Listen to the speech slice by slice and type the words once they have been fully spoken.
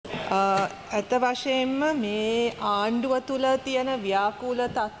ඇත්ත වශයෙන්ම මේ ආණ්ඩුව තුල තියෙන ව්‍යාකූල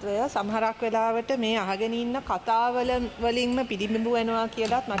තත්වය සමහරක් වෙලාවට මේ අහගෙන ඉන්න කතාවල වලින්ම පිළිඹු වෙනවා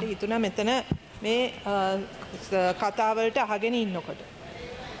කියලාත් මට හිතුණා මෙතන මේ කතාවලට අහගෙන ඉන්නකොට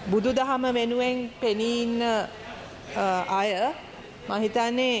බුදුදහම වෙනුවෙන් පෙනී ඉන්න අය මම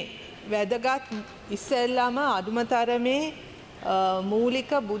හිතන්නේ වැදගත් ඉස්සෙල්ලාම අදුමතරමේ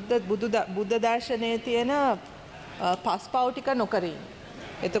මූලික බුද්ධ දර්ශනයේ තියෙන පස්පව් ටික නොකර ඉන්න.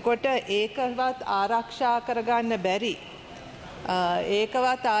 එතකොට ඒකවත් ආරක්ෂා කරගන්න බැරි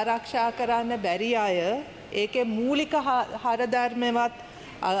ඒකවත් ආරක්ෂා කරන්න බැරි අය ඒකේ මූලික හරධර්මවත්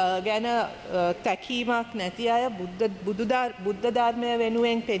ගැන තැකීමක් නැති අය බුද්ධ ධර්මය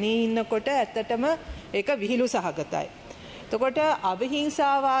වෙනුවෙන් පෙනී ඉන්නකොට ඇත්තටම ඒක විහිළු සහගතයි. එතකොට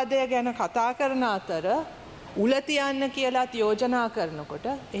අවිහිංසාවාදය ගැන කතා කරන අතර උල තියන්න කියලාත් යෝජනා කරනකොට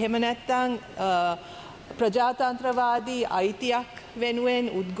එහෙම නැත්නම් ප්‍රජාතන්ත්‍රවාදී අයිතියක් වෙනුවෙන්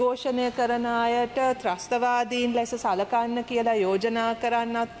උද්ඝෝෂණය කරන අයට ත්‍රස්තවාදීන් ලෙස සලකන්න කියලා යෝජනා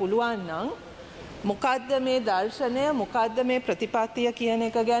කරන්නත් පුළුවන් නම් මොකද්ද මේ දර්ශනය මොකද්ද මේ ප්‍රතිපත්තිය කියන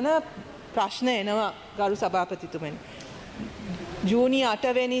එක ගැන ප්‍රශ්න එනවා ගරු සභාපතිතුමනි. ජූනි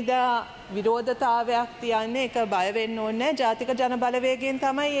 8 වෙනිදා විරෝධතාවයක් තියන්නේ ඒක බය වෙන්න ඕනේ ජාතික ජන බලවේගයෙන්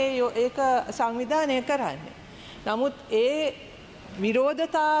තමයි ඒක සංවිධානය කරන්නේ. නමුත් ඒ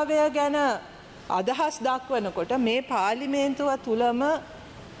විරෝධතාවය ගැන අදහස් දක්වනකොට මේ පාර්ලිමේන්තුව තුලම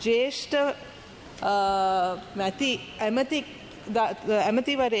ජ්‍යෙෂ්ඨ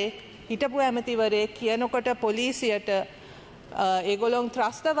ඇමතිවරයෙක් හිටපු ඇමතිවරයෙක් කියනකොට පොලිසියට ඒගොල්ලෝ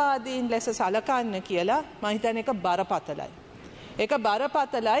ත්‍රස්තවාදීන් ලෙස සලකන්න කියලා මම හිතන්නේ ඒක බරපතලයි. ඒක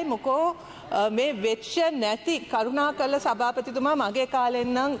බරපතලයි මොකෝ මේ වෙච්ච නැති කරුණාකර සභාපතිතුමා මගේ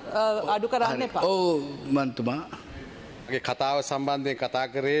කාලෙන් නම් අඩු කරන්න එපා. ඔව් මන්තුමා. මගේ කතාව සම්බන්ධයෙන් කතා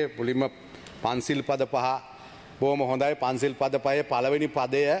කරේ මුලින්ම පන්සිල් පද 5 බොහොම හොඳයි. පන්සිල් පද 5 පළවෙනි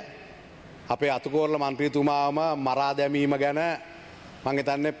පදය අපේ අතුකෝරළ මන්ත්‍රීතුමාම මරා දැමීම ගැන මම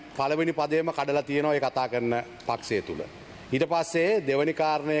හිතන්නේ පළවෙනි පදයේම කඩලා තියෙනවා ඒ කතා කරන පක්ෂය තුල. ඊට පස්සේ දෙවෙනි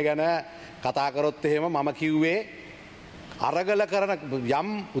කාරණය ගැන කතා කරොත් එහෙම මම කිව්වේ අරගල කරන යම්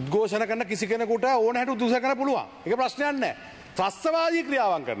උද්ඝෝෂණ කරන කිසි කෙනෙකුට ඕන හැට උද්ඝෝෂණ කරන්න පුළුවන්. ඒක ප්‍රශ්නයක් නැහැ. ත්‍රස්තවාදී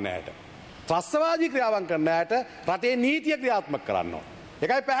ක්‍රියාවන් කරන ඇයට රටේ නීතිය ක්‍රියාත්මක කරන්න ඕන.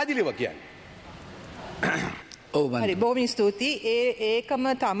 ඒකයි පැහැදිලිව කියන්නේ. හරි බොහොම ස්තුතියි. ඒකම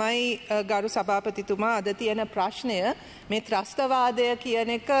තමයි ගරු සභාපතිතුමා අද තියෙන ප්‍රශ්නය මේ ත්‍රස්තවාදය කියන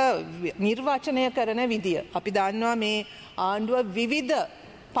එක නිර්වචනය කරන විදිය. අපි දන්නවා මේ ආණ්ඩුව විවිධ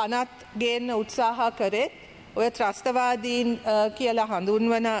පනත් ගේන්න උත්සාහ කරෙත් ඔය ත්‍රස්තවාදීන් කියලා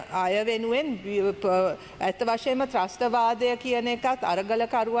හඳුන්වන අය වෙනුවෙන් ඇත්ත වශයෙන්ම ත්‍රස්තවාදය කියන එකත්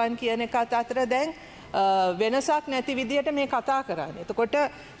අරගලකරුවන් කියන එකත් අතර දැන් වෙනසක් නැති විදියට මේ කතා කරන්නේ. එතකොට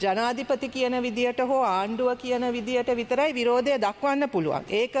ජනාධිපති කියන විදියට හෝ ආණ්ඩුව කියන විදියට විතරයි විරෝධය දක්වන්න පුළුවන්.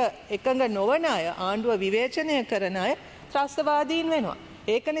 ඒක එකඟ නොවන අය ආණ්ඩුව විවේචනය කරන අය ත්‍රස්තවාදීන් වෙනවා.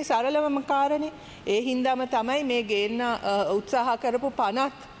 ඒකනේ සරලවම කාරණේ. ඒ හින්දාම තමයි මේ ගේන්න උත්සාහ කරපු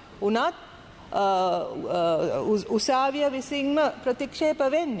පනත් උනත් උසාවිය විසින්ම ප්‍රතික්ෂේප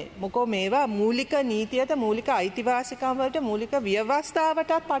වෙන්නේ. මොකෝ මේවා මූලික නීතියට මූලික අයිතිවාසිකම් වලට මූලික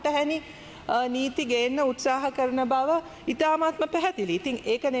ව්‍යවස්ථාවටත් පටහැනි නීති ගේන්න උත්සාහ කරන බව ඉතාමත්ම පැහැදිලි. ඉතින්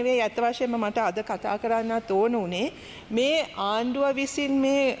ඒක නෙවෙයි ඇත්ත වශයෙන්ම මට අද කතා කරන්නත් ඕන උනේ මේ ආණ්ඩුව විසින්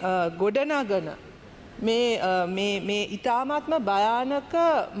මේ ගොඩනගන මේ ඉතාමත්ම භයානක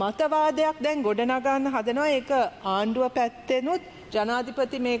මතවාදයක් දැන් ගොඩනගන්න හදනවා. ඒක ආණ්ඩුව පැත්තෙනුත්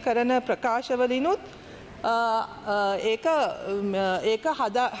ජනාධිපති මේ කරන ප්‍රකාශවලිනුත් ඒක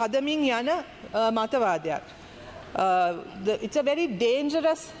හදමින් යන මතවාදයක්. It's a very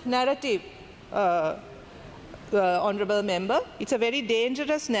dangerous narrative, honourable member. It's a very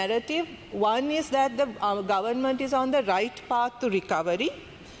dangerous narrative. One is that the government is on the right path to recovery.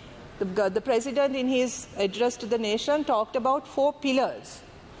 The president in his address to the nation talked about 4 pillars.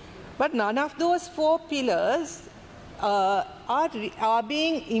 But none of those 4 pillars are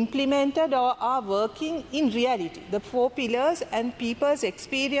being implemented or are working in reality. The 4 pillars and people's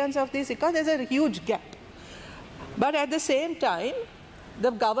experience of this, because there's a huge gap. But at the same time,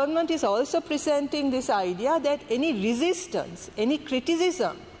 the government is also presenting this idea that any resistance, any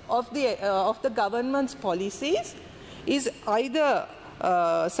criticism of the government's policies is either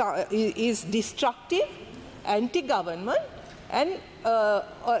is destructive, anti-government, and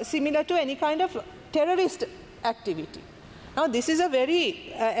similar to any kind of terrorist activity. Now, this is a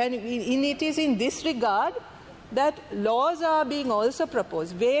very, and it is in this regard that laws are being also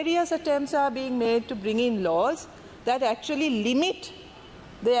proposed. Various attempts are being made to bring in laws that actually limit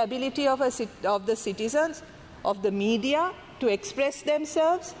the ability of the citizens, of the media, to express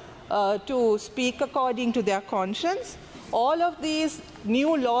themselves, to speak according to their conscience. All of these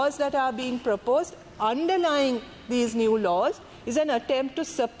new laws that are being proposed, underlying these new laws, is an attempt to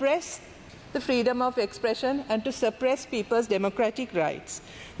suppress the freedom of expression and to suppress people's democratic rights.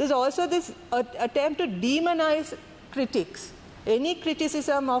 There's also this attempt to demonize critics. Any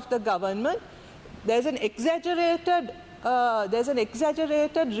criticism of the government, there's an exaggerated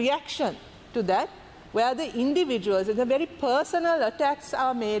reaction to that, where the individuals and the very personal attacks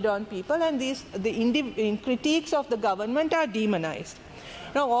are made on people, and the critiques of the government are demonized.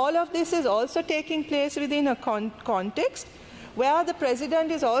 Now, all of this is also taking place within a context where the president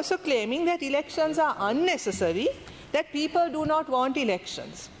is also claiming that elections are unnecessary, that people do not want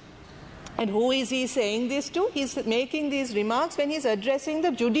elections. And who is he saying this to? He's making these remarks when he's addressing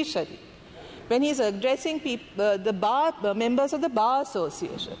the judiciary, when he's addressing the members of the Bar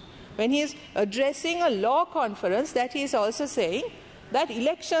Association, when he's addressing a law conference, that he's also saying that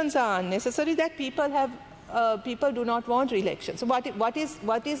elections are unnecessary, that people do not want elections. So what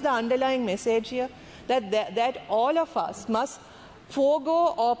is the underlying message here? That all of us must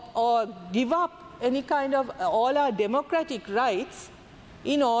forego or give up any kind of all our democratic rights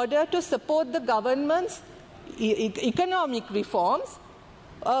in order to support the government's economic reforms,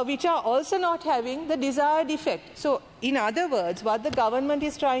 which are also not having the desired effect. So, in other words, what the government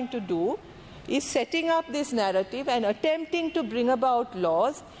is trying to do is setting up this narrative and attempting to bring about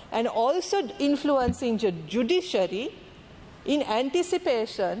laws and also influencing the judiciary in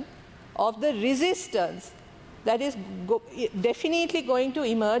anticipation of the resistance that is definitely going to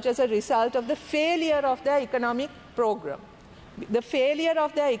emerge as a result of the failure of their economic program. The failure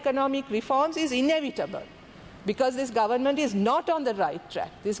of their economic reforms is inevitable because this government is not on the right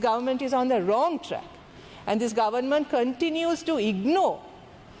track. This government is on the wrong track. And this government continues to ignore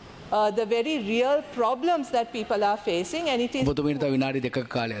the very real problems that people are facing. And it is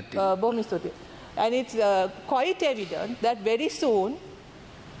and it's quite evident that very soon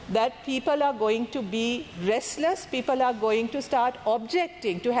that people are going to be restless, people are going to start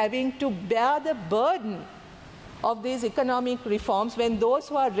objecting to having to bear the burden of these economic reforms when those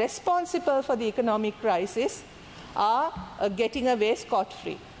who are responsible for the economic crisis are getting away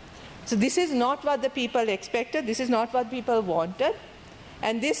scot-free. So this is not what the people expected, this is not what people wanted,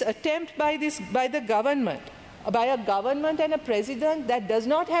 and this attempt by a government and a president that does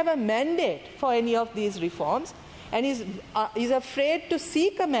not have a mandate for any of these reforms and is afraid to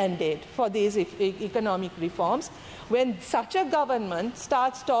seek a mandate for these economic reforms, when such a government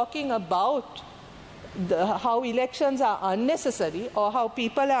starts talking about how elections are unnecessary or how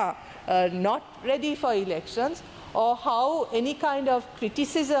people are not ready for elections, or how any kind of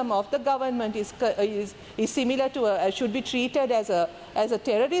criticism of the government is similar to should be treated as a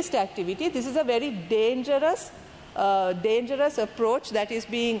terrorist activity. This is a very dangerous approach that is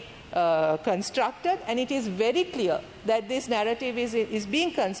being constructed, and it is very clear that this narrative is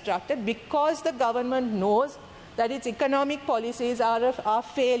being constructed because the government knows that its economic policies are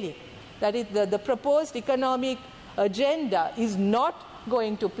failing, that the proposed economic agenda is not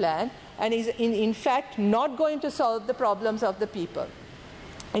going to plan and is in fact not going to solve the problems of the people.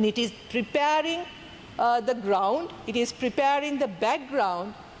 And it is preparing the ground, it is preparing the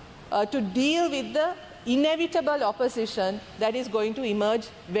background to deal with the inevitable opposition that is going to emerge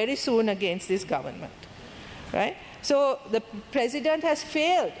very soon against this government. Right? So the president has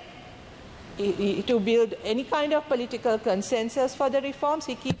failed to build any kind of political consensus for the reforms.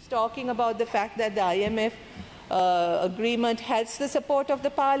 He keeps talking about the fact that the IMF agreement has the support of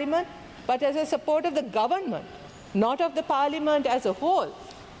the parliament, but as a support of the government, not of the parliament as a whole.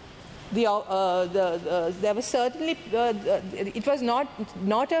 There was certainly it was not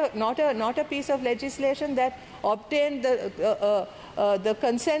a piece of legislation that obtained the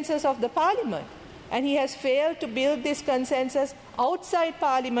consensus of the parliament, and he has failed to build this consensus outside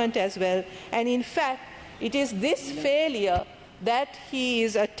parliament as well. And in fact, it is this failure that he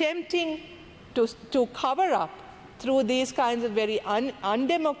is attempting to cover up through these kinds of very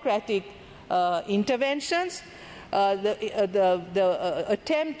undemocratic interventions. The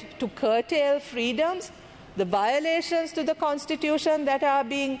attempt to curtail freedoms, the violations to the Constitution that are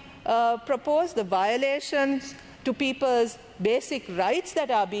being proposed, the violations to people's basic rights that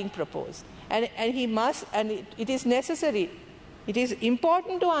are being proposed. And it is necessary, it is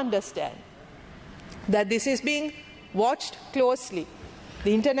important to understand that this is being watched closely.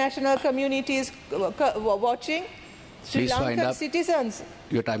 The international community is watching. Sri Lankan citizens.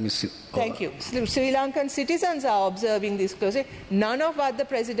 Your time is over. Thank you. Sri Lankan citizens are observing this closely. None of what the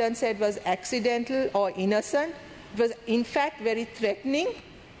president said was accidental or innocent. It was, in fact, very threatening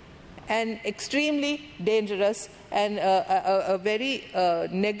and extremely dangerous and a very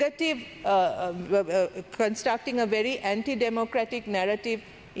negative, constructing a very anti-democratic narrative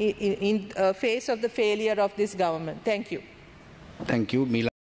in face of the failure of this government. Thank you. Thank you.